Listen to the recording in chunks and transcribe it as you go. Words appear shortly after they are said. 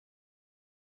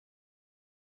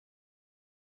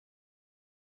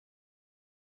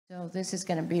So this is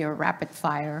going to be a rapid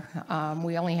fire.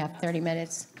 We only have 30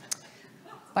 minutes.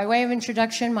 By way of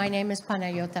introduction, my name is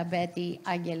Panayota Betty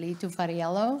Ageli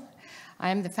Tufariello. I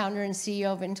am the founder and CEO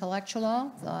of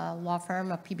Intellectulaw, the law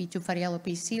firm of PB Tufariello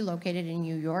PC, located in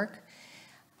New York.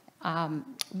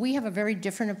 We have a very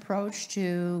different approach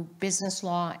to business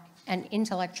law and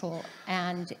intellectual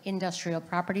and industrial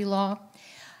property law.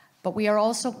 But we are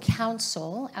also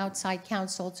counsel, outside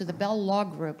counsel, to the Bell Law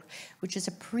Group, which is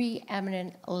a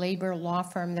preeminent labor law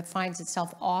firm that finds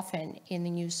itself often in the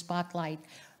news spotlight,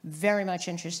 very much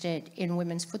interested in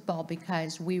women's football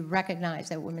because we recognize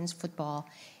that women's football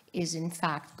is, in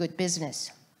fact, good business.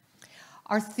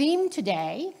 Our theme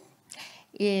today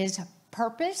is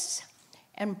purpose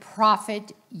and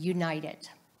profit united,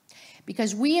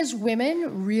 because we as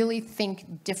women really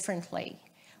think differently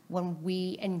when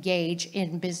we engage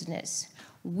in business.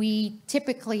 We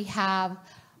typically have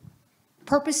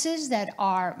purposes that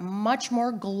are much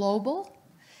more global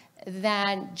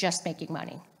than just making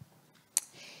money.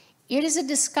 It is a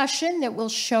discussion that will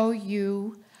show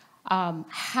you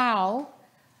how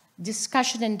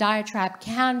discussion and diatribe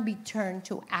can be turned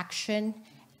to action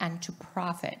and to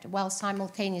profit while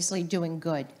simultaneously doing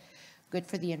good. Good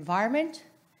for the environment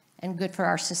and good for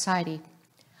our society.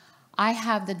 I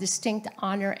have the distinct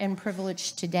honor and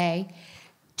privilege today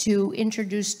to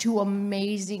introduce two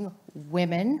amazing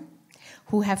women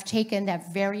who have taken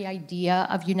that very idea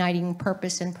of uniting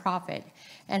purpose and profit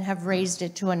and have raised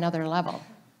it to another level.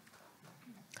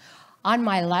 On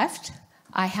my left,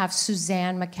 I have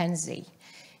Suzanne McKenzie.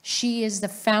 She is the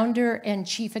founder and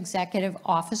chief executive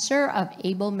officer of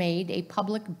AbleMade, a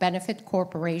public benefit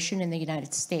corporation in the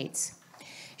United States.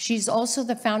 She's also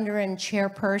the founder and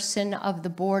chairperson of the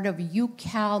board of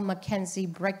UCal McKenzie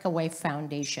Breakaway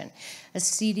Foundation, a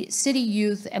city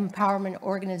youth empowerment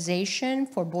organization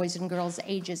for boys and girls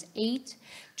ages 8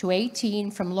 to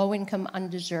 18 from low-income,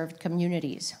 undeserved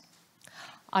communities.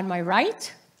 On my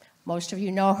right, most of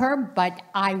you know her, but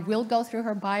I will go through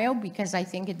her bio because I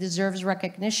think it deserves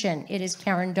recognition. It is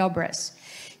Karen Dobres.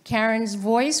 Karen's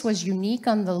voice was unique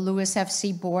on the Lewes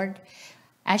FC board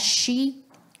as she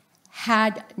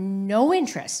had no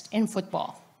interest in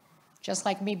football, just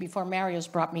like me before Mario's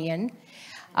brought me in.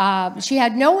 She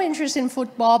had no interest in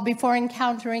football before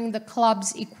encountering the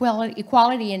club's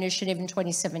equality initiative in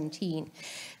 2017.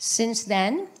 Since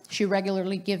then, she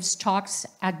regularly gives talks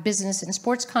at business and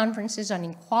sports conferences on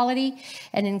equality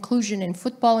and inclusion in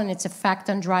football and its effect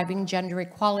on driving gender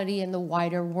equality in the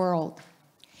wider world.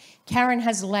 Karen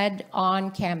has led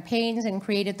on campaigns and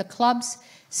created the club's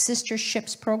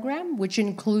Sisterships program, which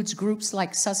includes groups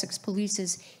like Sussex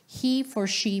Police's He for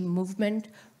She movement,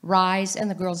 RISE,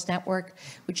 and the Girls Network,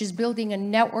 which is building a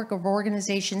network of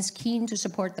organizations keen to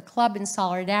support the club in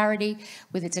solidarity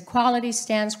with its equality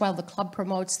stance while the club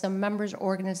promotes the members'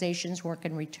 organizations' work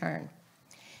in return.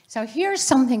 So here's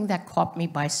something that caught me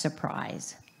by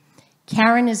surprise.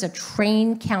 Karen is a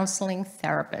trained counseling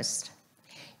therapist,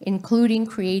 including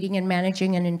creating and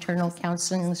managing an internal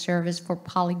counseling service for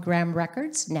Polygram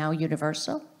Records, now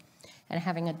Universal, and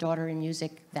having a daughter in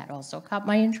music that also caught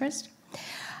my interest.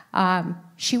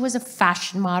 She was a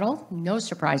fashion model, no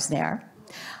surprise there.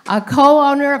 A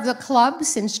co-owner of the club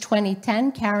since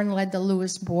 2010, Karen led the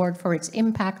Lewes board for its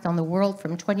impact on the world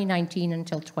from 2019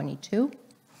 until 22.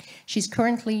 She's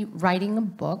currently writing a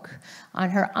book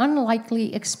on her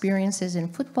unlikely experiences in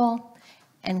football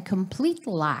and complete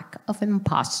lack of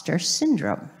imposter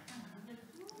syndrome.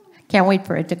 Can't wait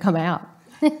for it to come out.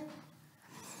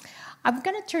 I'm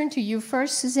going to turn to you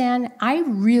first, Suzanne. I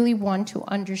really want to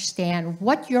understand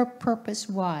what your purpose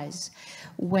was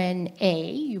when,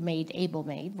 A, you made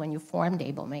AbleMade, when you formed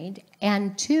AbleMade,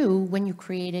 and 2, when you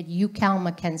created UCal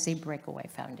McKenzie Breakaway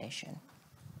Foundation.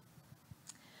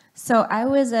 So I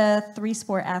was a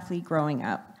 3-sport athlete growing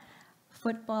up: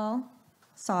 football,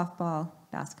 softball,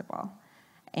 basketball.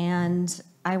 And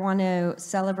I want to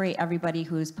celebrate everybody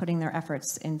who's putting their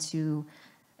efforts into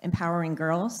empowering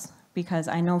girls, because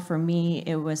I know for me,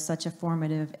 it was such a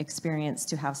formative experience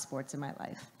to have sports in my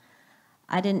life.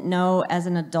 I didn't know as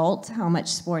an adult how much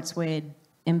sports would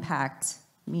impact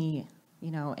me,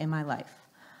 in my life.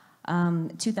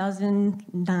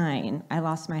 2009, I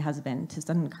lost my husband to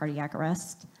sudden cardiac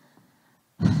arrest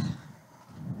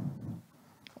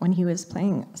when he was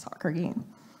playing a soccer game.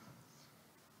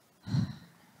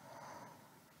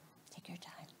 Your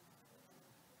time.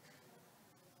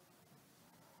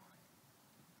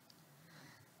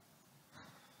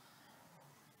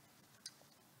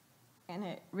 And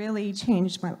it really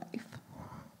changed my life.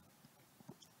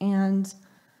 And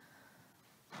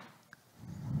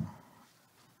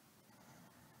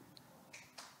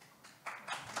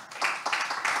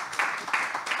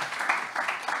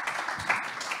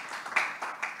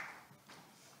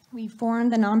We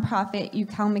formed the nonprofit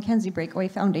McKenzie Breakaway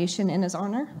Foundation in his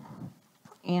honor,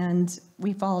 and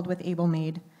we followed with Able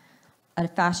Made, a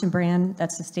fashion brand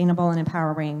that's sustainable and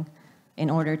empowering in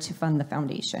order to fund the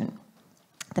foundation.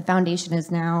 The foundation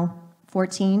is now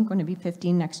 14, going to be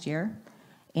 15 next year,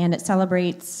 and it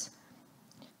celebrates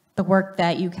the work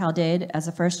that UCal did as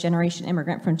a first-generation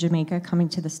immigrant from Jamaica coming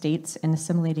to the States and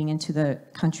assimilating into the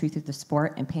country through the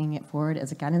sport and paying it forward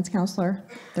as a guidance counselor,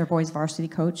 their boys' varsity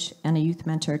coach, and a youth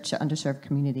mentor to underserved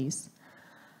communities.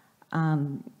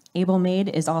 Able Made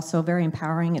is also very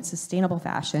empowering. It's sustainable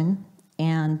fashion,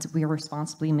 and we are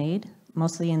responsibly made,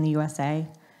 mostly in the USA,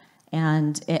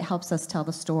 and it helps us tell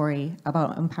the story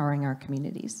about empowering our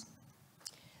communities.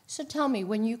 So tell me,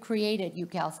 when you created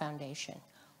UCal Foundation,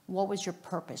 what was your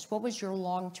purpose? What was your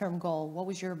long-term goal? What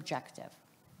was your objective?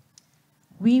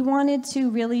 We wanted to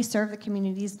really serve the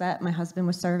communities that my husband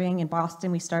was serving in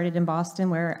Boston. We started in Boston,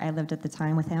 where I lived at the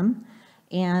time with him,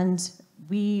 and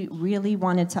we really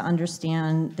wanted to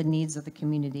understand the needs of the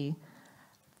community.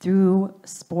 Through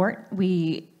sport,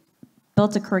 we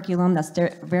built a curriculum that's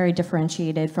very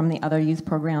differentiated from the other youth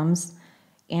programs,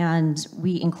 and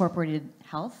we incorporated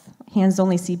health.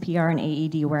 Hands-only CPR and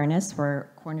AED awareness were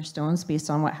cornerstones based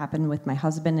on what happened with my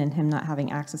husband and him not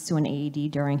having access to an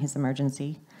AED during his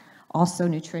emergency. Also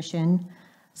nutrition,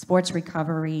 sports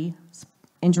recovery,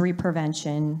 injury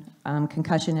prevention,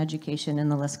 concussion education, and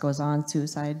the list goes on.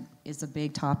 Suicide is a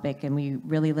big topic, and we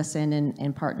really listen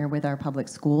and partner with our public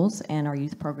schools and our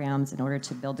youth programs in order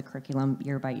to build the curriculum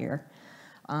year by year.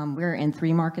 We're in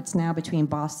 3 markets now between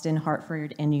Boston,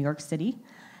 Hartford, and New York City.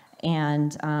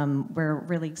 And we're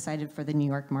really excited for the New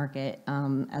York market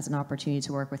as an opportunity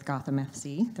to work with Gotham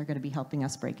FC. They're going to be helping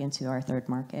us break into our 3rd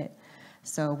market.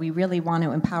 So we really want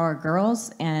to empower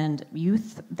girls and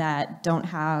youth that don't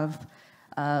have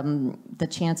the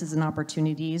chances and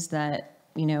opportunities that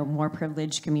more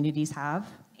privileged communities have.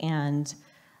 And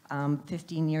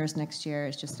 15 years next year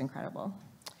is just incredible.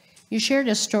 You shared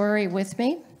a story with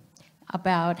me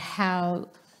about how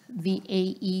the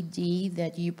AED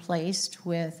that you placed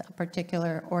with a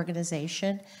particular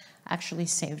organization actually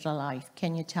saved a life.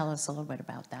 Can you tell us a little bit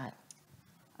about that?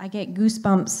 I get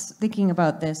goosebumps thinking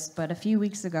about this, but a few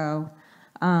weeks ago,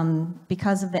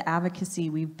 because of the advocacy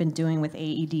we've been doing with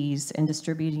AEDs and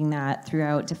distributing that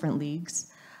throughout different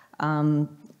leagues,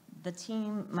 the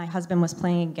team my husband was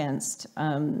playing against,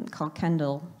 called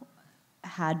Kendall,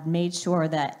 had made sure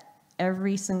that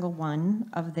every single one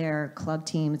of their club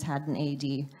teams had an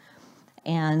AED.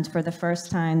 And for the first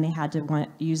time, they had to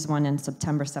use one on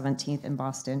September 17th in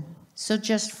Boston. So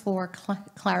just for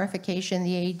clarification,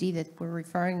 the AED that we're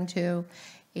referring to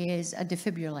is a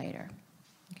defibrillator,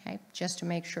 okay? Just to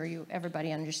make sure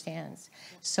everybody understands.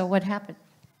 So what happened?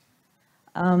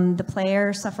 The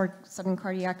player suffered sudden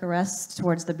cardiac arrest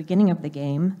towards the beginning of the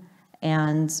game,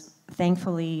 and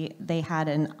thankfully they had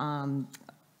an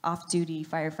off-duty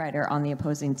firefighter on the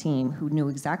opposing team who knew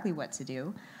exactly what to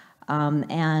do,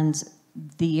 and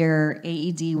their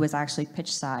AED was actually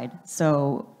pitch side.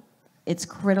 So it's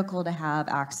critical to have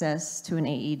access to an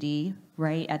AED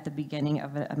right at the beginning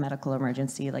of a medical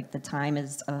emergency. Like, the time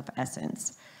is of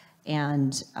essence.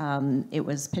 And it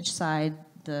was pitch side.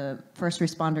 The first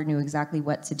responder knew exactly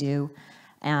what to do,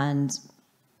 and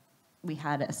we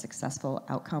had a successful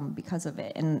outcome because of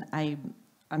it. And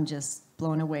I'm just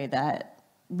blown away that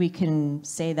we can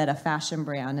say that a fashion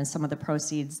brand and some of the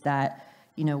proceeds that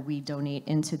we donate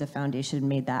into the foundation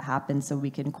made that happen, so we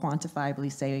can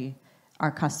quantifiably say our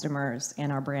customers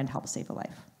and our brand helped save a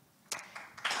life.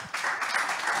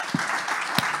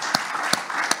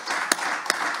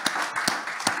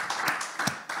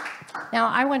 Now,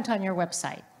 I went on your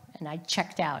website and I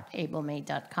checked out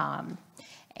ablemade.com,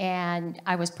 and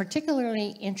I was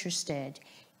particularly interested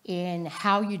in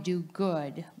how you do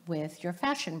good with your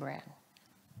fashion brand.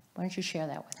 Why don't you share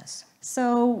that with us?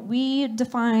 So we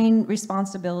define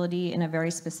responsibility in a very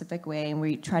specific way, and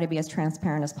we try to be as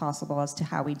transparent as possible as to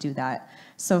how we do that.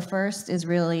 So first is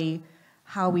really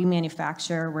how we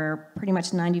manufacture. We're pretty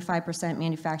much 95%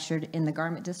 manufactured in the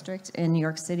garment district in New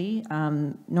York City.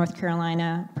 North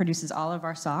Carolina produces all of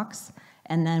our socks,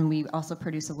 and then we also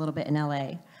produce a little bit in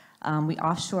LA. We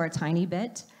offshore a tiny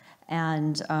bit.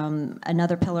 And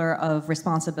another pillar of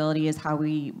responsibility is how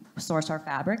we source our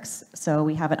fabrics. So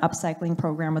we have an upcycling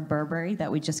program with Burberry that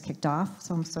we just kicked off,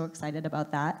 so I'm so excited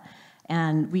about that.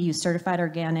 And we use certified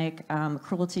organic,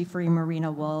 cruelty-free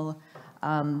merino wool,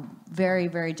 very,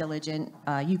 very diligent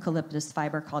eucalyptus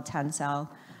fiber called Tencel.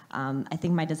 I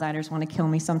think my designers want to kill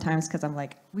me sometimes because I'm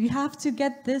like, we have to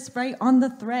get this right on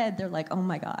the thread. They're like, oh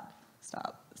my God,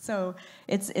 stop. So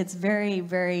it's very,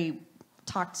 very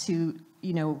talked to,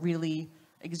 really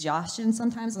exhaustion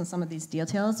sometimes on some of these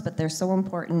details, but they're so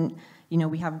important. You know,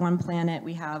 we have one planet,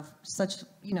 we have such,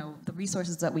 you know, the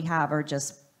resources that we have are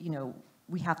just, you know,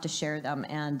 we have to share them.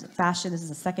 And fashion is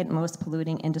the second most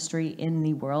polluting industry in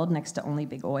the world, next to only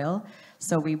big oil.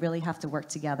 So we really have to work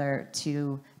together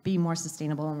to be more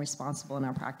sustainable and responsible in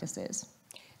our practices.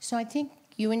 So I think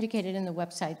you indicated in the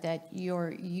website that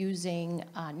you're using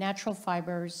natural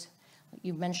fibers.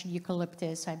 You mentioned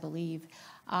eucalyptus, I believe.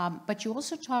 But you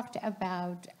also talked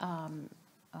about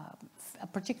a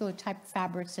particular type of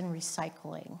fabrics and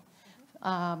recycling.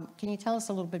 Can you tell us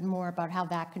a little bit more about how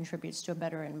that contributes to a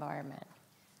better environment?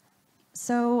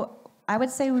 So I would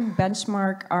say we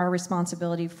benchmark our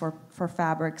responsibility for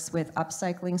fabrics with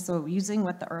upcycling, so using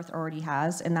what the earth already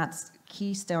has, and that's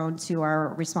keystone to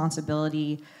our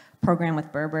responsibility program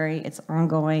with Burberry. It's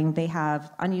ongoing. They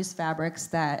have unused fabrics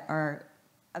that are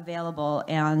available,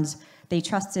 and they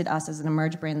trusted us as an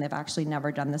emerge brand. They've actually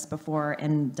never done this before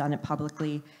and done it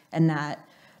publicly, and that,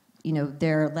 you know,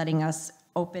 they're letting us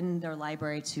open their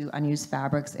library to unused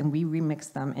fabrics, and we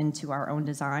remix them into our own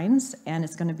designs, and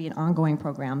it's going to be an ongoing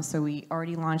program. So we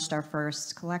already launched our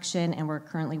first collection, and we're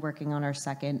currently working on our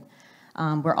second.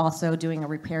 We're also doing a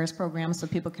repairs program so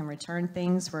people can return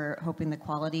things. We're hoping the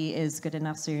quality is good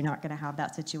enough so you're not going to have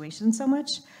that situation so much.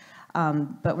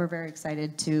 But we're very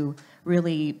excited to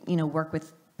really, you know, work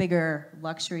with bigger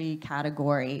luxury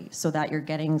category so that you're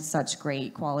getting such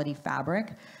great quality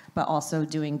fabric, but also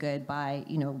doing good by,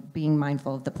 you know, being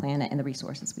mindful of the planet and the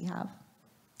resources we have.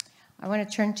 I want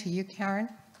to turn to you, Karen.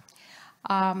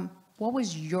 What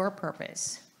was your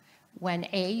purpose when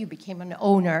A, you became an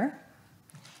owner,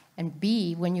 and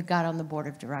B, when you got on the board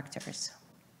of directors?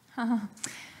 So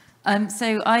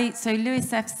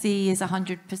Lewes FC is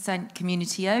 100%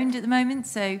 community owned at the moment.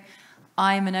 So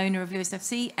I'm an owner of Lewes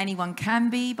FC. Anyone can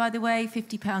be, by the way,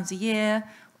 £50 a year,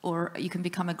 or you can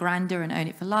become a grander and own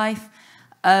it for life.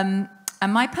 And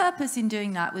my purpose in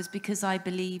doing that was because I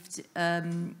believed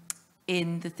in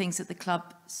the things that the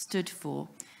club stood for.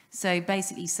 So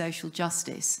basically social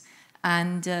justice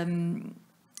and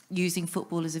using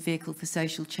football as a vehicle for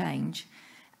social change.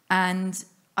 And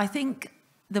I think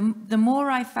the more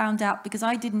I found out, because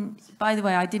I didn't, by the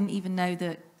way, I didn't even know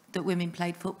that women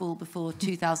played football before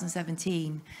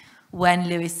 2017, when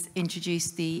Lewes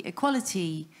introduced the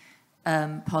equality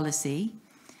policy,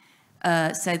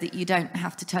 so that you don't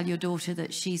have to tell your daughter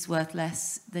that she's worth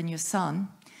less than your son.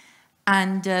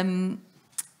 And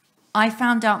I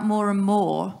found out more and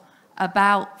more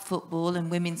about football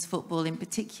and women's football in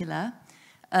particular,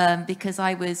 because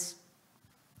I was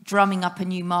drumming up a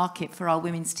new market for our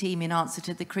women's team in answer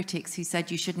to the critics who said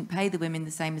you shouldn't pay the women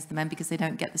the same as the men because they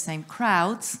don't get the same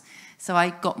crowds. So I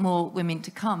got more women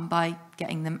to come by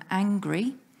getting them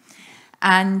angry.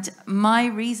 And my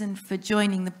reason for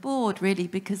joining the board, really,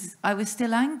 because I was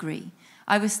still angry.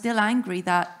 I was still angry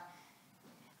that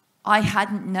I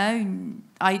hadn't known,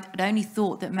 I'd only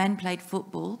thought that men played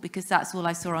football because that's all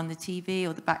I saw on the TV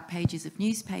or the back pages of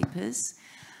newspapers.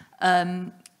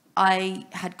 I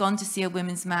had gone to see a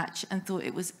women's match and thought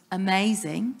it was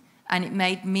amazing, and it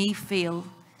made me feel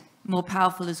more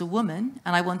powerful as a woman,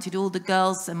 and I wanted all the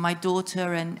girls and my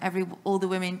daughter and all the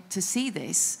women to see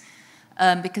this,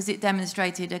 because it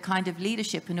demonstrated a kind of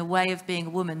leadership and a way of being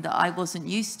a woman that I wasn't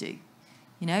used to.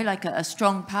 You know, like a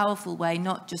strong, powerful way,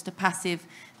 not just a passive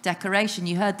decoration.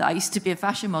 You heard that I used to be a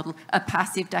fashion model, a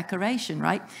passive decoration,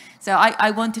 right? So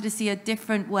I wanted to see a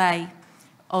different way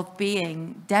of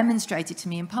being demonstrated to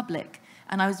me in public.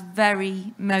 And I was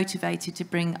very motivated to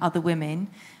bring other women.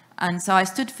 And so I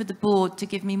stood for the board to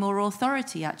give me more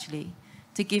authority, actually,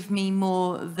 to give me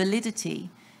more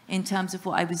validity in terms of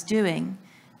what I was doing,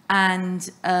 and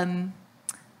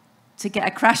to get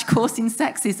a crash course in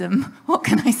sexism. What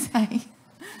can I say?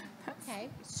 Okay.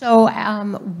 So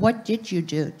what did you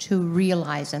do to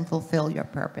realize and fulfill your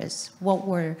purpose? What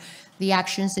were the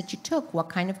actions that you took? What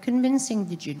kind of convincing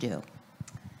did you do?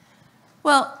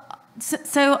 Well,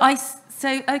 so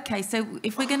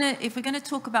if we're gonna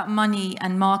talk about money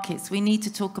and markets, we need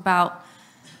to talk about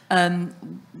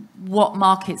what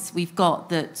markets we've got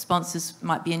that sponsors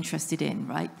might be interested in,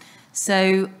 right?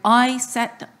 So I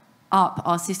set up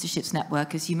our sisterships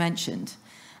network, as you mentioned,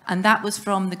 and that was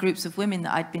from the groups of women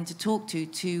that I'd been to talk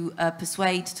to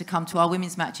persuade to come to our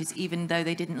women's matches, even though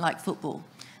they didn't like football.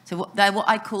 So they're what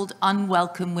I called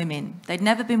unwelcome women. They'd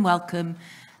never been welcome.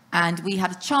 And we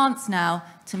had a chance now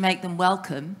to make them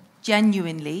welcome,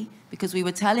 genuinely, because we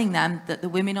were telling them that the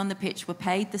women on the pitch were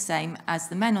paid the same as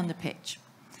the men on the pitch.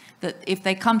 That if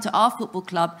they come to our football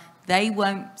club, they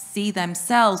won't see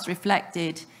themselves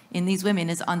reflected in these women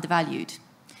as undervalued.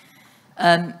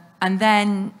 And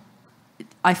then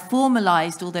I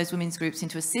formalized all those women's groups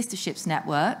into a sisterships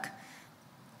network.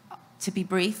 To be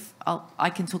brief, I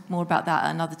can talk more about that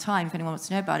at another time if anyone wants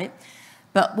to know about it.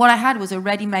 But what I had was a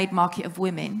ready-made market of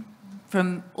women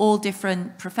from all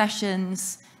different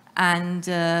professions and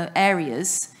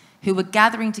areas who were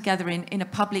gathering together in a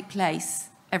public place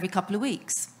every couple of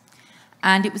weeks.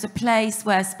 And it was a place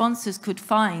where sponsors could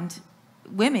find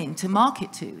women to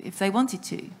market to if they wanted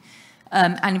to.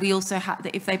 And we also had,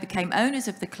 if they became owners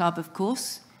of the club, of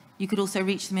course, you could also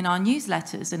reach them in our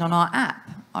newsletters and on our app,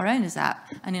 our owners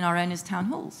app, and in our owners town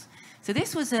halls. So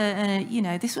this was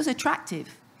this was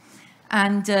attractive.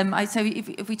 And so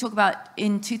if we talk about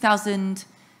in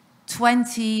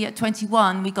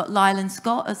 2021, we got Lyle &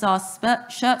 Scott as our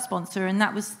shirt sponsor, and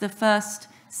that was the first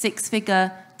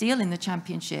six-figure deal in the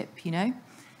championship,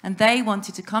 And they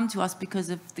wanted to come to us because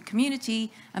of the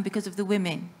community and because of the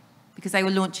women, because they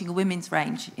were launching a women's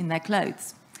range in their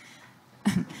clothes.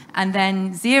 And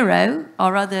then Zero,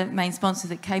 our other main sponsor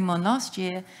that came on last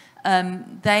year,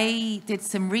 they did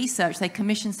some research. They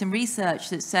commissioned some research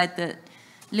that said that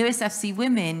Lewes FC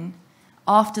women,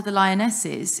 after the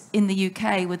Lionesses in the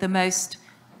UK, were the most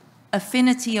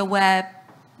affinity-aware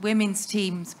women's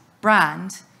team's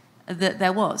brand that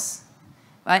there was.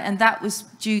 Right? And that was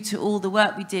due to all the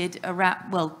work we did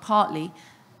around, well, partly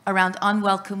around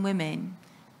unwelcome women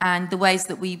and the ways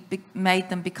that we made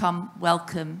them become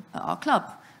welcome at our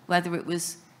club, whether it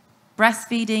was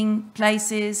breastfeeding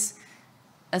places,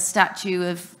 a statue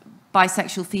of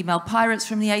bisexual female pirates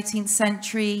from the 18th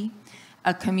century,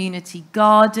 a community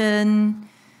garden,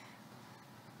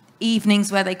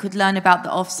 evenings where they could learn about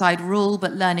the offside rule,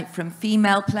 but learn it from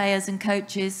female players and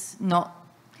coaches, not,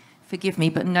 forgive me,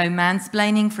 but no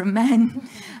mansplaining from men,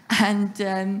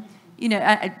 and,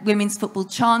 women's football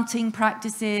chanting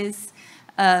practices,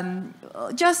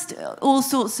 just all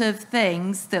sorts of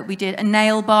things that we did. A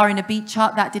nail bar in a beach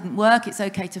hut, that didn't work. It's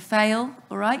okay to fail,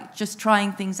 all right? Just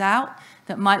trying things out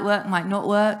that might work, might not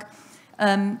work.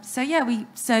 So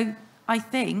I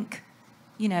think,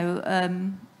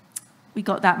 we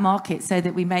got that market so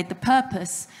that we made the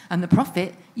purpose and the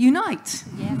profit unite.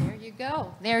 Yeah, there you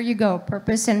go. There you go.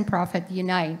 Purpose and profit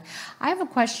unite. I have a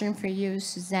question for you,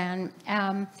 Suzanne.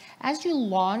 As you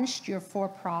launched your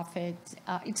for-profit,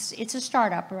 it's a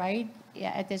startup, right? Yeah,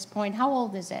 at this point, how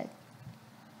old is it?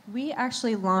 We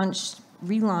actually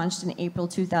relaunched in April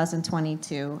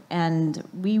 2022, and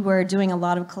we were doing a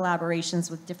lot of collaborations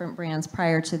with different brands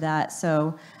prior to that.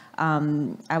 So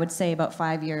I would say about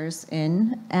 5 years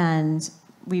in, and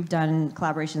we've done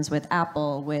collaborations with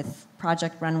Apple, with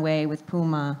Project Runway, with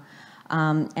Puma,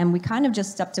 and we kind of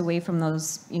just stepped away from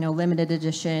those, limited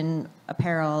edition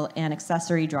apparel and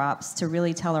accessory drops to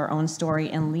really tell our own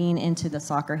story and lean into the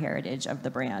soccer heritage of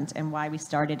the brand. And why we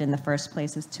started in the first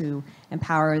place is to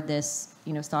empower this,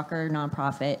 soccer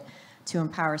nonprofit to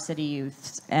empower city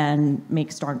youths and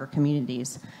make stronger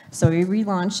communities. So we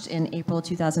relaunched in April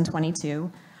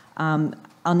 2022.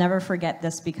 I'll never forget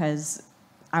this because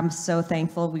I'm so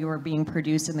thankful we were being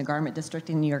produced in the Garment District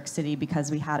in New York City because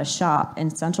we had a shop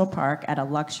in Central Park at a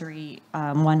luxury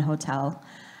one hotel.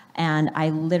 And I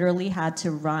literally we had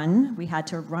to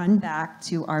run back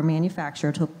to our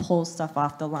manufacturer to pull stuff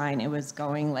off the line. It was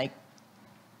going like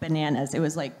bananas. It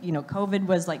was like, COVID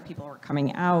was like people were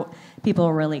coming out. People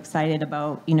were really excited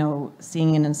about,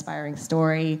 seeing an inspiring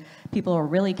story. People were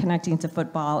really connecting to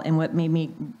football. And what made me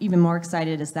even more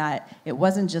excited is that it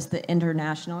wasn't just the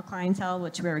international clientele,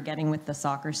 which we were getting with the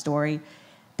soccer story.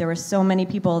 There were so many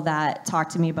people that talked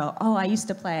to me about, oh, I used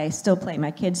to play, I still play, my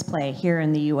kids play here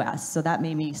in the US. So that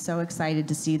made me so excited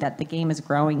to see that the game is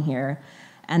growing here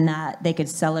and that they could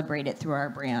celebrate it through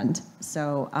our brand.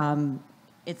 So,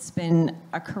 it's been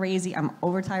I'm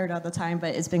overtired all the time,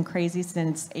 but it's been crazy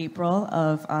since April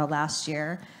of last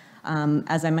year.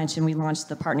 As I mentioned, we launched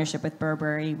the partnership with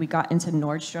Burberry. We got into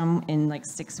Nordstrom in like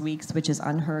 6 weeks, which is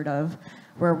unheard of.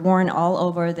 We're worn all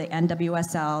over the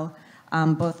NWSL,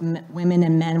 both women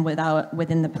and men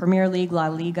within the Premier League, La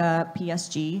Liga,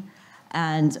 PSG.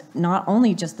 And not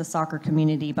only just the soccer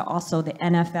community, but also the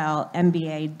NFL,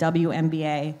 NBA,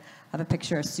 WNBA. I have a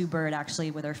picture of Sue Bird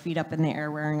actually with her feet up in the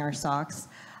air wearing our socks.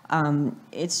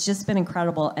 It's just been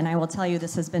incredible. And I will tell you,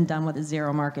 this has been done with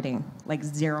zero marketing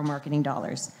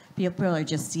dollars. People are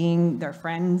just seeing their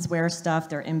friends wear stuff.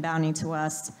 They're inbounding to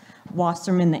us.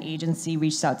 Wasserman, the agency,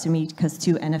 reached out to me because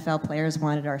 2 NFL players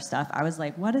wanted our stuff. I was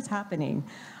like, what is happening?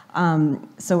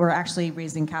 So we're actually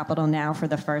raising capital now for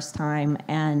the first time.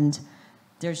 And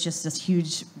there's just this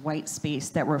huge white space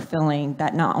that we're filling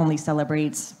that not only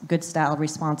celebrates good style,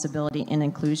 responsibility, and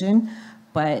inclusion,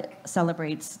 but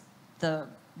celebrates the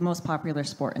most popular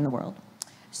sport in the world.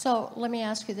 So let me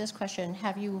ask you this question.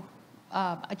 Have you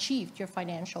achieved your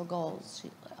financial goals?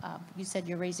 You said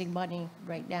you're raising money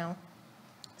right now.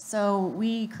 So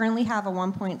we currently have a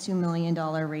 $1.2 million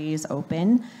raise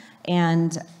open,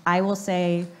 and I will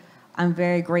say I'm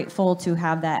very grateful to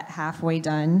have that halfway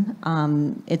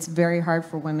done. It's very hard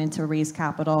for women to raise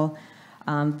capital.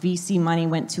 VC money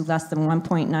went to less than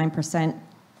 1.9%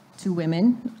 to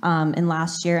women in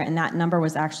last year, and that number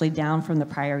was actually down from the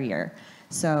prior year.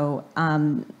 So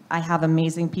I have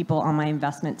amazing people on my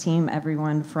investment team,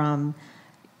 everyone from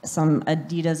some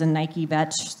Adidas and Nike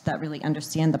vets that really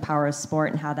understand the power of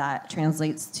sport and how that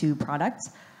translates to product.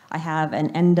 I have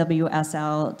an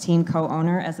NWSL team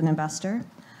co-owner as an investor.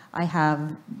 I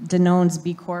have Danone's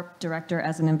B Corp director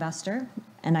as an investor,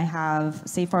 and I have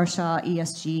Safar Shah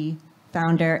ESG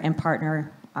founder and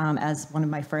partner as one of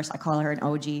my first, I call her an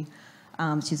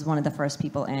OG. She's one of the first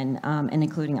people in, and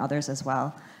including others as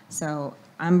well. So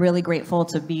I'm really grateful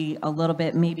to be a little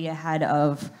bit maybe ahead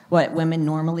of what women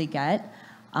normally get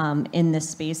in this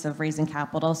space of raising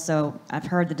capital. So I've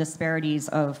heard the disparities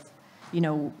of, you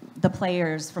know, the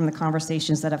players from the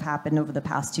conversations that have happened over the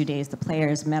past 2 days, the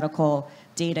players, medical,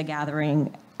 data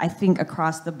gathering. I think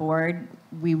across the board,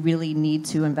 we really need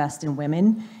to invest in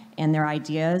women and their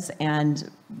ideas, and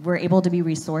we're able to be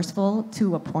resourceful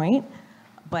to a point,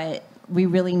 but we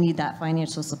really need that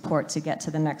financial support to get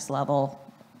to the next level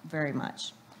very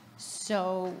much.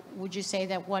 So would you say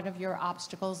that one of your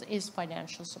obstacles is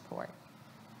financial support?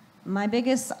 My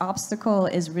biggest obstacle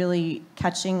is really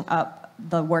catching up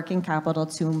the working capital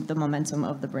to the momentum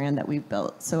of the brand that we've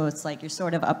built. So it's like you're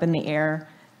sort of up in the air,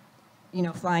 you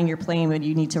know, flying your plane when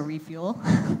you need to refuel.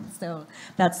 So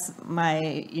that's my,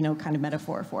 you know, kind of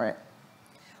metaphor for it.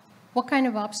 What kind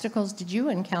of obstacles did you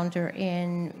encounter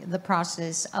in the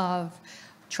process of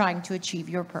trying to achieve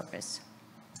your purpose?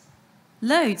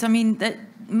 Loads. I mean,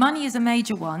 money is a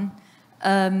major one.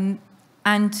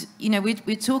 And, you know,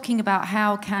 we're talking about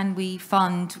how can we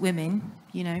fund women,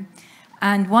 you know.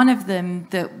 And one of them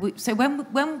so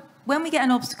when we get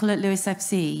an obstacle at Lewes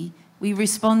FC, we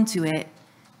respond to it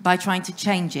by trying to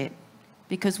change it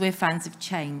because we're fans of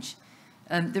change.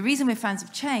 The reason we're fans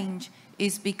of change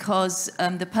is because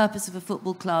the purpose of a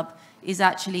football club is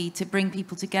actually to bring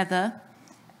people together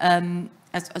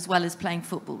as well as playing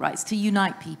football, right? It's to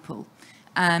unite people.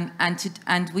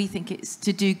 And we think it's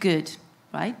to do good,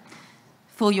 right?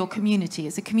 For your community.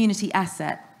 It's a community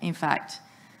asset, in fact.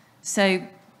 So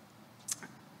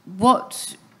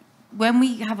when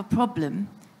we have a problem,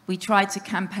 we try to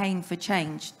campaign for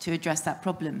change to address that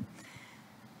problem.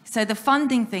 So the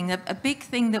funding thing, a big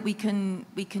thing that we can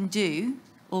do,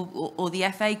 or the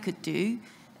FA could do,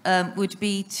 would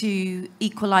be to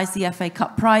equalise the FA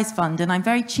Cup prize fund. And I'm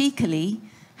very cheekily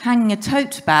hanging a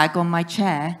tote bag on my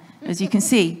chair, as you can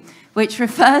see, which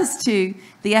refers to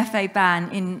the FA ban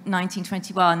in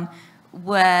 1921,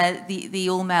 where the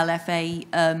all-male FA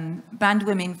banned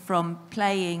women from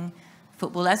playing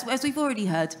football, as we've already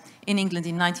heard, in England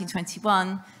in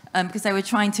 1921, because they were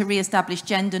trying to re-establish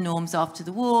gender norms after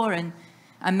the war, and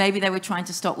maybe they were trying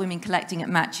to stop women collecting at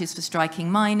matches for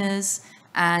striking minors,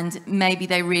 and maybe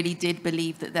they really did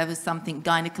believe that there was something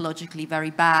gynecologically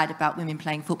very bad about women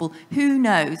playing football. Who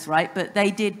knows, right? But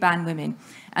they did ban women.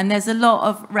 And there's a lot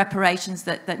of reparations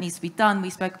that needs to be done. We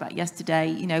spoke about yesterday,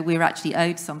 you know, we're actually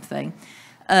owed something.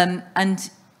 And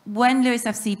when Lewes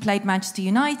FC played Manchester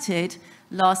United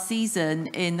last season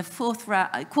in the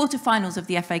quarterfinals of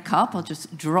the FA Cup, I'll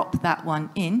just drop that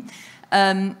one in,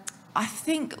 I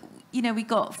think, you know, we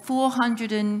got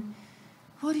 450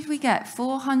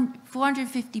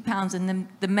 £450, and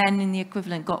the men in the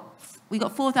equivalent we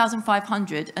got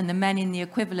 4,500, and the men in the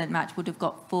equivalent match would have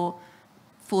got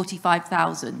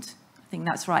 45,000. I think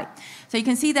that's right. So you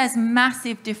can see there's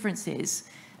massive differences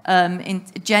in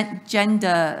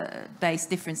gender-based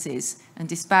differences and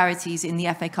disparities in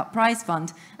the FA Cup prize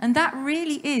fund, and that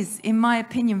really is, in my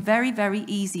opinion, very, very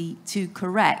easy to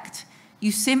correct.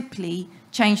 You simply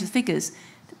change the figures.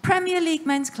 Premier League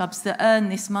men's clubs that earn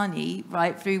this money,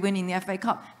 right, through winning the FA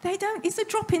Cup, they don't, it's a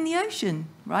drop in the ocean,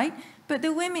 right? But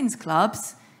the women's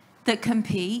clubs that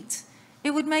compete,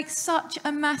 it would make such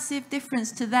a massive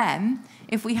difference to them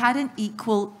if we had an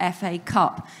equal FA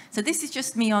Cup. So this is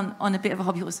just me on a bit of a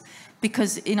hobby horse,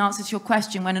 because in answer to your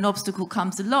question, when an obstacle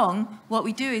comes along, what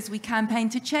we do is we campaign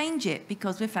to change it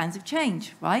because we're fans of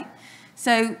change, right?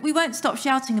 So we won't stop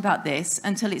shouting about this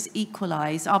until it's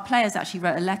equalised. Our players actually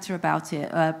wrote a letter about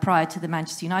it prior to the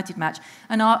Manchester United match.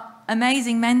 And our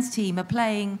amazing men's team are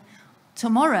playing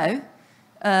tomorrow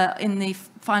in the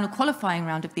final qualifying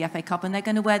round of the FA Cup. And they're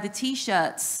going to wear the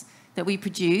T-shirts that we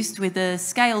produced with the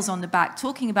scales on the back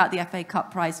talking about the FA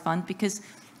Cup prize fund because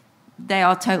they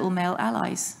are total male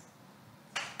allies.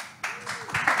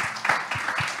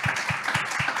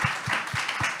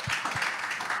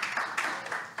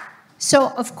 So,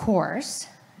 of course,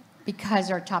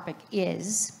 because our topic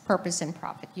is Purpose and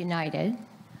Profit United,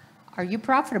 are you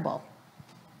profitable?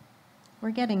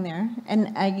 We're getting there.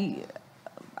 And I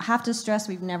have to stress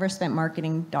we've never spent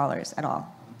marketing dollars at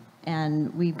all.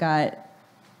 And we've got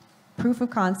proof of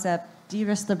concept,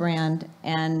 de-risk the brand,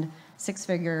 and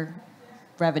six-figure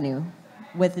revenue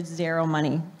with zero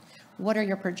money. What are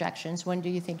your projections? When do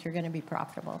you think you're going to be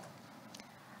profitable?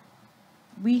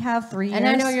 We have 3 years. And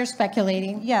I know you're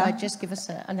speculating, Yeah. but just give us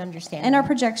an understanding. And our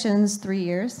projections, 3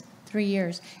 years. 3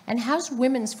 years. And how's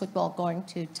women's football going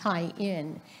to tie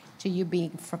in to you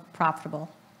being profitable?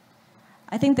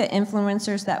 I think the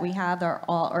influencers that we have are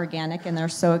all organic, and they're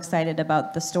so excited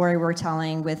about the story we're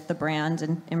telling with the brand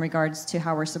and in regards to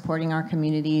how we're supporting our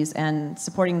communities and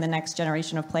supporting the next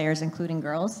generation of players, including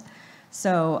girls.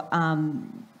 So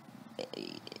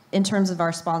in terms of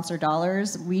our sponsor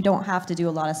dollars, we don't have to do a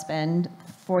lot of spend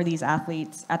for these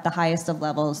athletes at the highest of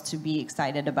levels to be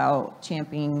excited about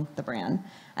championing the brand.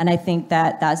 And I think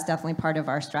that that's definitely part of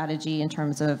our strategy in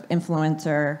terms of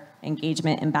influencer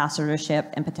engagement, ambassadorship,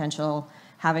 and potential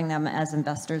having them as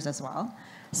investors as well.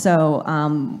 So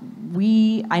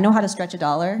I know how to stretch a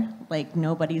dollar like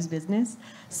nobody's business.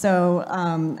 So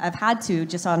I've had to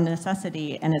just on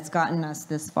necessity, and it's gotten us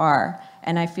this far.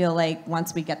 And I feel like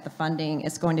once we get the funding,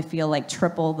 it's going to feel like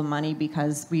triple the money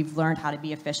because we've learned how to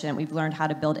be efficient. We've learned how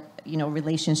to build,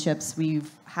 relationships. We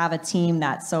have a team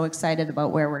that's so excited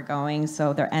about where we're going,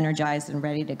 so they're energized and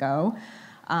ready to go.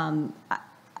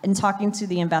 In talking to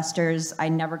the investors, I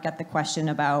never get the question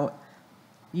about,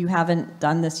 you haven't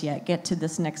done this yet, get to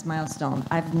this next milestone.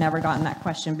 I've never gotten that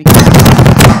question because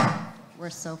we're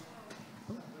so...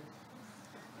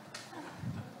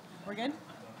 We're good?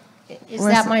 Is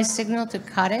that my signal to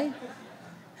cut it?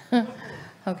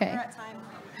 Okay. We're at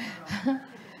time.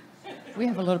 We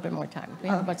have a little bit more time. We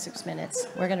have about 6 minutes.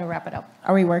 We're going to wrap it up.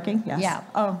 Are we working? Yes. Yeah.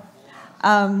 Oh.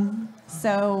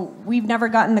 So we've never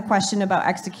gotten the question about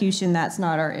execution. That's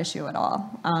not our issue at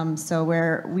all. So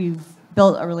we've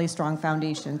built a really strong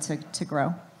foundation to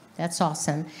grow. That's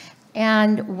awesome.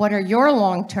 And what are your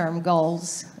long-term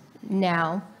goals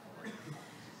now?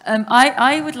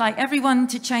 I would like everyone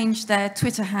to change their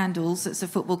Twitter handles as a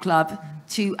football club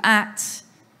to @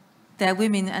 their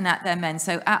women and @ their men.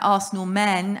 So @ Arsenal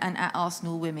men and @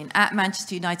 Arsenal women, @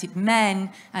 Manchester United men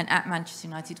and @ Manchester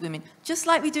United women. Just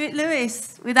like we do at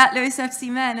Lewes, with @ Lewes FC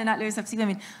men and @ Lewes FC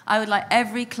women. I would like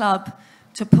every club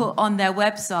to put on their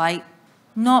website,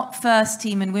 not first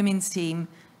team and women's team,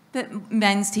 but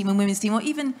men's team and women's team, or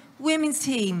even women's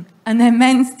team and their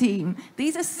men's team.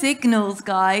 These are signals,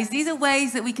 guys. These are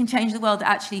ways that we can change the world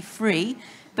actually free.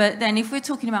 But then if we're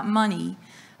talking about money,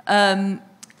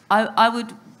 I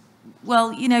would,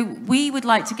 we would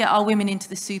like to get our women into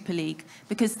the Super League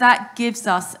because that gives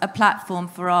us a platform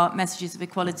for our messages of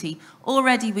equality.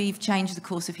 Already we've changed the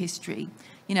course of history.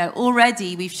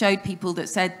 Already we've showed people that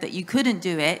said that you couldn't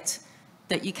do it,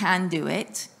 that you can do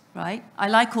it. Right? I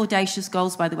like audacious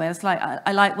goals, by the way.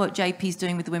 I like what JP's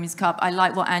doing with the Women's Cup. I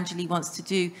like what Anjali wants to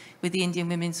do with the Indian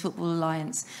Women's Football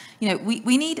Alliance.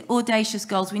 We need audacious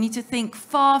goals. We need to think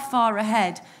far, far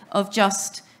ahead of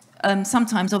just,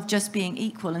 sometimes of just being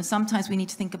equal. And sometimes we need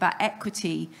to think about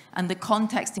equity and the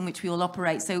context in which we all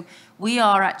operate. So we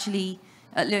are actually,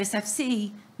 at Lewes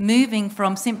FC, moving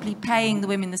from simply paying the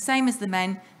women the same as the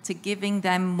men to giving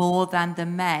them more than the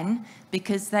men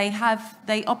because they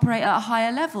operate at a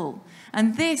higher level.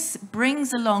 And this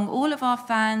brings along all of our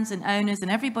fans and owners and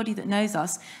everybody that knows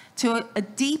us to a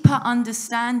deeper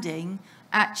understanding,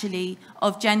 actually,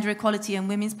 of gender equality and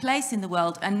women's place in the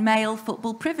world and male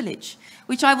football privilege,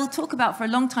 which I will talk about for a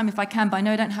long time if I can, but I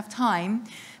know I don't have time.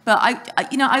 But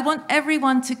I want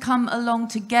everyone to come along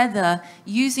together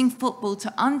using football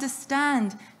to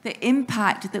understand the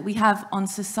impact that we have on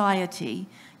society.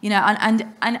 And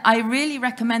I really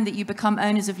recommend that you become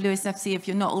owners of Lewes FC if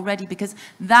you're not already, because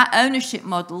that ownership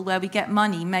model where we get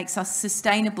money makes us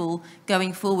sustainable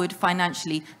going forward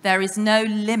financially. There is no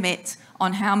limit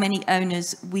on how many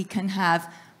owners we can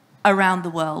have around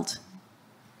the world.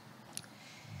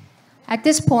 At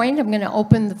this point, I'm going to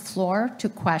open the floor to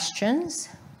questions.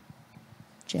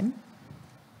 Jim?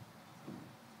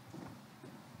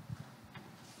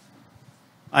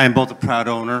 I am both a proud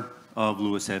owner of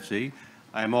Lewes FC.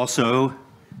 I am also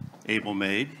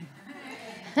able-made.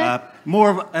 More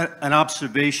of an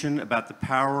observation about the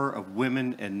power of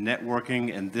women and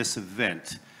networking and this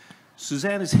event.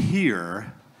 Suzanne is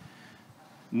here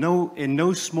in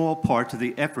no small part to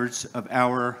the efforts of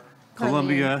our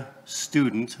Columbia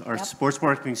student, our sports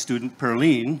marketing student,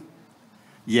 Perline.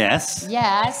 Yes.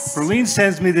 Yes. Perline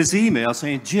sends me this email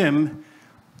saying, Jim,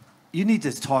 you need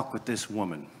to talk with this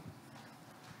woman.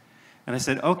 And I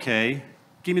said, okay,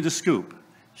 give me the scoop.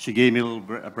 She gave me a little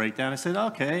breakdown. I said,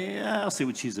 okay, yeah, I'll see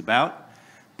what she's about.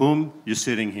 Boom, you're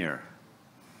sitting here.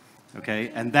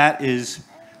 Okay, and that is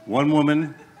one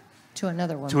woman To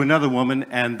another woman. to another woman,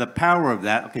 and the power of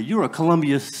that. Okay, you're a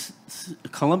Columbia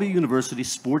University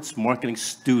sports marketing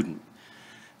student.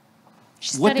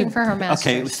 She's studying for her master's.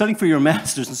 Okay, studying for your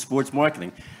master's in sports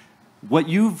marketing. What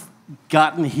you've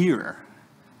gotten here,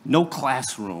 no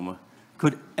classroom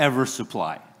could ever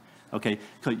supply. Okay,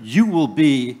 so you will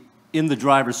be in the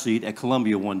driver's seat at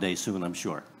Columbia one day soon, I'm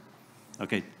sure.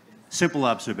 Okay, simple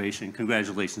observation.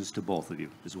 Congratulations to both of you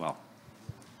as well.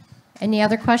 Any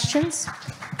other questions?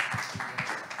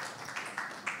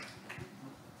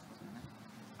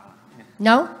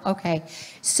 No? Okay.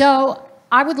 So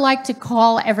I would like to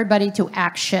call everybody to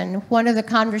action. One of the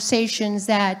conversations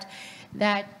that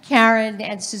Karen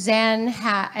and Suzanne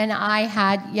and I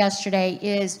had yesterday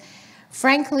is,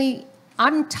 frankly,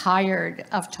 I'm tired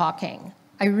of talking.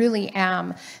 I really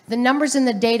am. The numbers and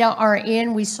the data are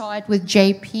in. We saw it with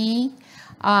JP.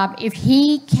 If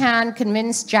he can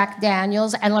convince Jack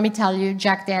Daniels, and let me tell you,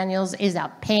 Jack Daniels is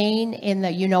a pain in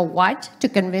the you-know-what to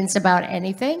convince about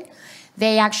anything.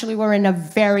 They actually were in a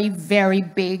very, very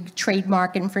big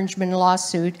trademark infringement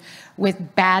lawsuit with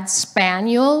bad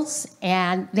spaniels,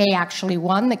 and they actually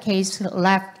won. The case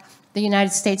left the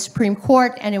United States Supreme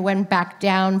Court, and it went back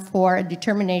down for a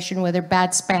determination whether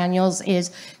bad spaniels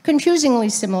is confusingly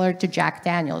similar to Jack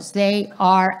Daniels. They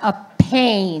are a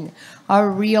pain, a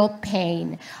real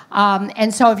pain.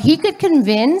 And so if he could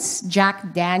convince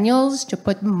Jack Daniels to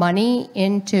put money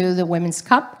into the Women's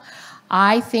Cup,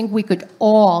 I think we could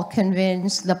all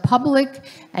convince the public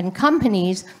and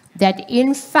companies that,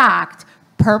 in fact,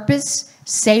 purpose,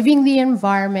 saving the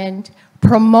environment,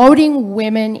 promoting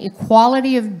women,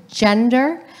 equality of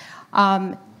gender,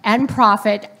 and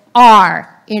profit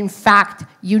are, in fact,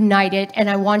 united. And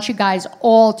I want you guys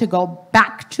all to go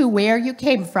back to where you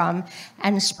came from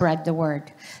and spread the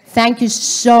word. Thank you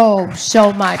so,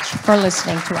 so much for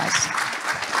listening to us.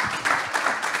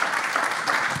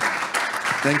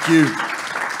 Thank you.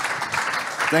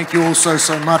 Thank you all so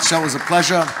much. That was a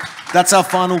pleasure. That's our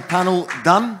final panel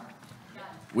done.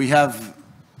 We have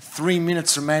 3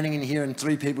 minutes remaining in here and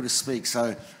 3 people to speak.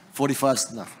 So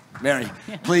 45, no. Mary,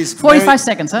 please. 45 Mary,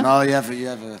 seconds, huh? No, you have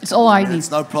a. It's all I need.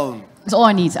 It's no problem. It's all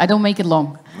I need. I don't make it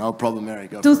long. No problem, Mary.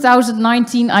 Go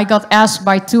 2019, I got asked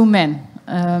by 2 men.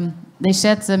 They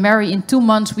said, Mary, in 2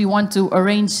 months we want to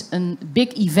arrange a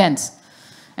big event.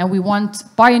 And we want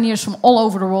pioneers from all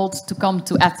over the world to come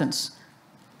to Athens.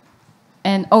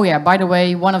 And, oh yeah, by the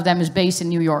way, one of them is based in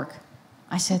New York.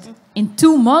 I said, in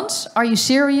 2 months, are you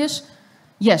serious?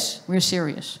 Yes, we're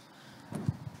serious.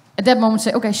 At that moment,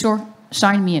 say, okay, sure,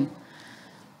 sign me in.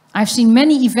 I've seen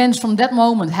many events from that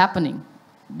moment happening.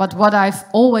 But what I've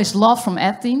always loved from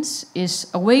Athens is,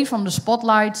 away from the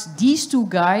spotlights, these 2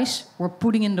 guys were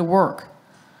putting in the work.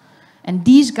 And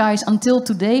these guys, until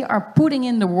today, are putting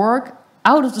in the work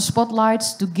out of the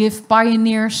spotlights to give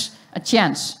pioneers a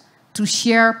chance, to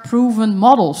share proven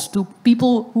models to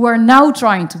people who are now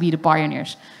trying to be the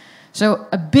pioneers. So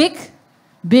a big,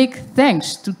 big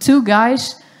thanks to 2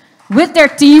 guys with their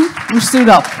team who stood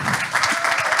up.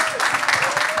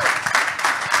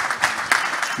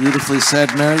 Beautifully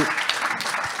said, Mary.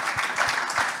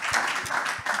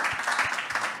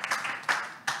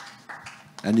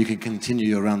 And you can continue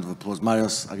your round of applause.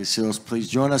 Marios Agesios, please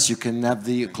join us. You can have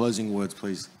the closing words,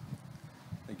 please.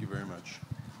 Thank you very much.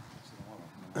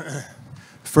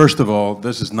 First of all,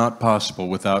 this is not possible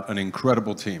without an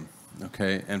incredible team,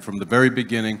 okay? And from the very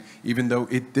beginning, even though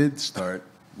it did start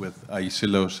with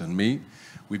Agesios and me,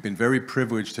 we've been very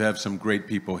privileged to have some great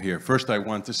people here. First, I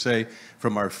want to say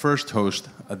from our first host,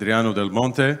 Adriano Del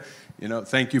Monte, you know,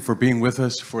 thank you for being with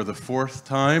us for the 4th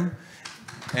time.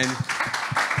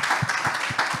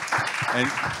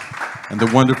 And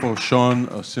the wonderful Sean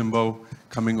Osimbo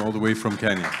coming all the way from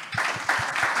Kenya.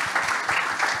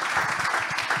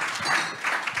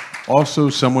 Also,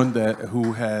 someone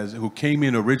who came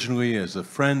in originally as a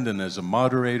friend and as a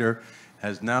moderator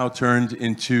has now turned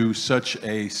into such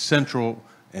a central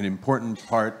and important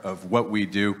part of what we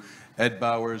do. Ed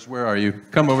Bowers, where are you?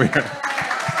 Come over here.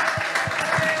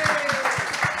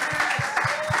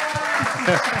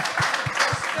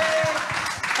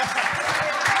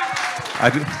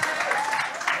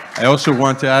 I also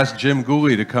want to ask Jim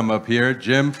Gooley to come up here.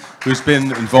 Jim, who's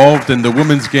been involved in the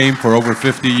women's game for over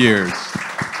 50 years.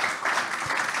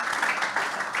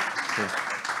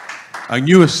 A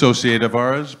new associate of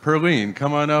ours, Perline.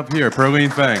 Come on up here,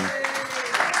 Perline Fang.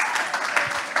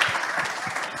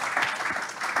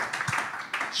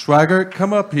 Swagger,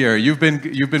 come up here. You've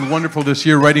been wonderful this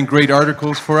year, writing great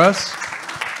articles for us.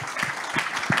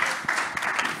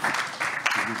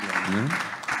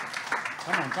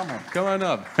 Come on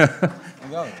up.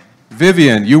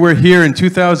 Vivian, you were here in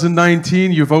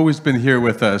 2019. You've always been here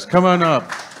with us. Come on up.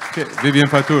 Okay. Vivian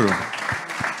Faturu.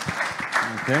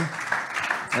 Okay.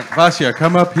 Vasya,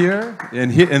 come up here.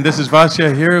 And this is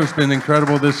Vasya here, who's been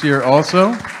incredible this year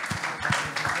also.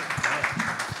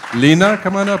 Lena,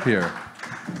 come on up here.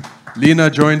 Lena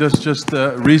joined us just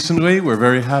recently. We're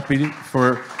very happy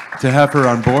to have her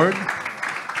on board.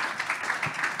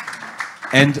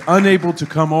 And unable to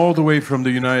come all the way from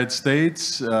the United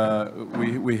States,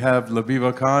 we have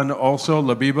Labiba Khan also.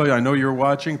 Labiba, I know you're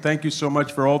watching. Thank you so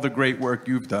much for all the great work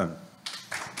you've done.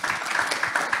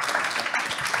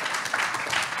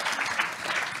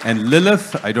 And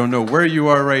Lilith, I don't know where you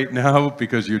are right now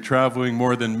because you're traveling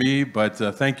more than me, but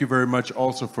thank you very much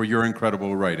also for your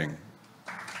incredible writing.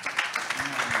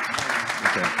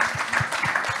 Okay.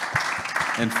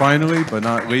 And finally, but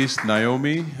not least,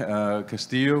 Naomi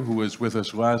Castillo, who was with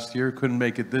us last year, couldn't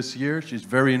make it this year. She's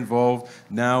very involved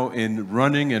now in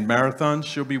running and marathons.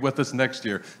 She'll be with us next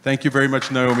year. Thank you very much,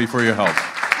 Naomi, for your help.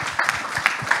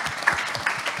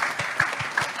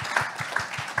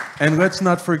 And let's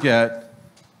not forget,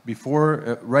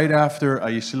 right after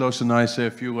Aisilos and I say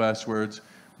a few last words,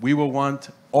 we will want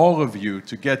all of you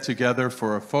to get together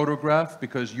for a photograph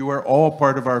because you are all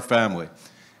part of our family.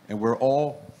 And we're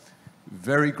all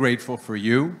very grateful for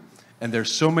you. And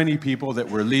there's so many people that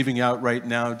we're leaving out right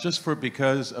now just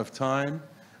because of time,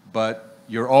 but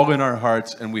you're all in our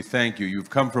hearts and we thank you.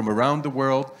 You've come from around the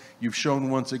world. You've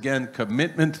shown once again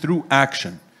commitment through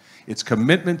action. It's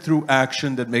commitment through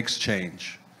action that makes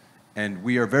change. And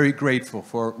we are very grateful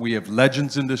we have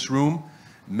legends in this room,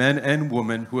 men and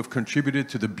women who have contributed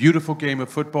to the beautiful game of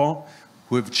football,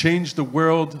 who have changed the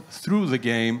world through the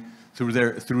game, through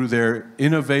their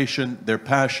innovation, their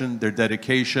passion, their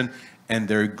dedication, and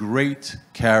their great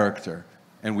character.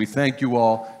 And we thank you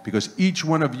all because each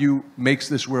one of you makes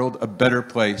this world a better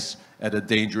place at a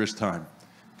dangerous time.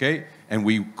 Okay? And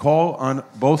we call on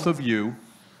both of you,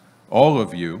 all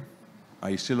of you,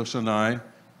 Aisilos and I,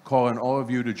 call on all of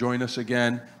you to join us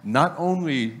again, not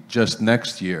only just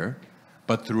next year,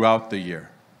 but throughout the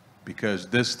year. Because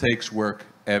this takes work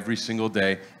every single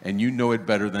day, and you know it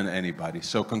better than anybody.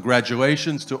 So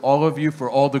congratulations to all of you for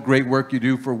all the great work you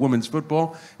do for women's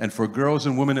football and for girls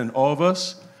and women and all of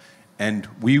us. And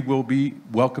we will be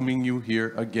welcoming you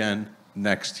here again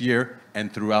next year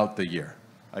and throughout the year.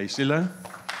 Aisila?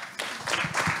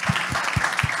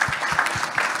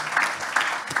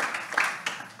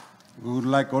 We would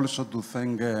like also to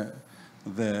thank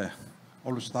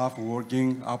all staff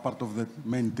working, are part of the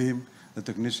main team, the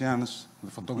technicians, the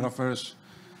photographers,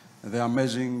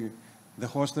 the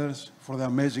hosters for the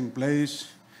amazing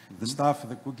place, the staff,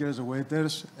 the cookers, the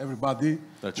waiters, everybody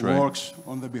who works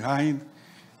on the behind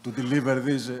to deliver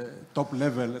this top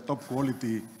level, top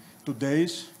quality 2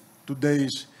 days. 2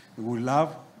 days we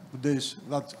love, 2 days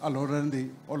that's already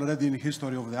in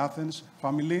history of the Athens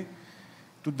family.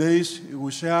 2 days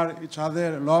we share each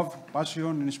other love,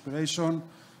 passion, inspiration,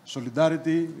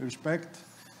 solidarity, respect.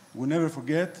 We never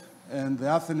forget. And the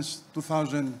Athens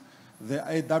 2000, the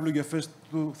AWFS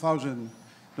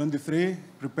 2023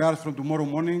 prepared from tomorrow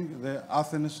morning, the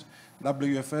Athens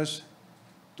WFS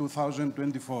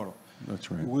 2024. That's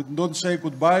right. We don't say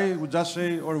goodbye, we just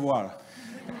say au revoir.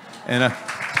 And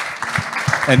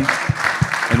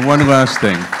one last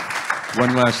thing.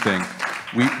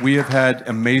 We have had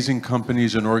amazing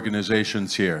companies and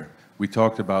organizations here. We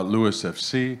talked about Lewes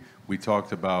FC. We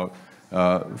talked about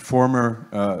former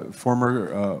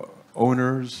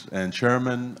owners and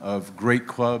chairmen of great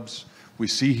clubs. We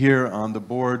see here on the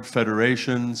board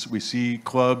federations. We see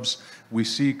clubs. We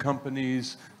see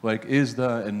companies like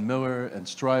ISDA and Miller and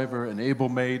Striver and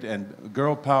AbleMade and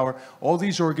Girl Power. All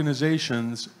these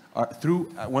organizations are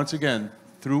once again,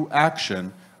 through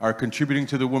action, are contributing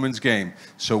to the women's game.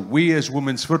 So we as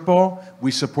women's football,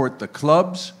 we support the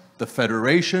clubs, the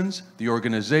federations, the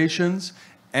organizations,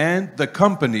 and the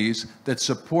companies that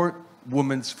support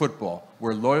women's football.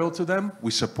 We're loyal to them,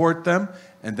 we support them,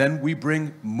 and then we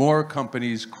bring more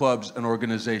companies, clubs, and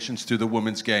organizations to the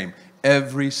women's game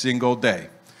every single day.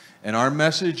 And our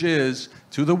message is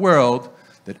to the world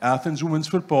that Athens Women's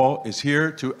Football is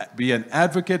here to be an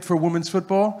advocate for women's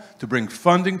football, to bring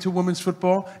funding to women's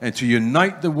football, and to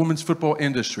unite the women's football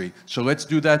industry. So let's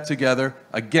do that together,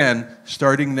 again,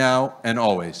 starting now and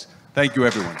always. Thank you,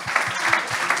 everyone.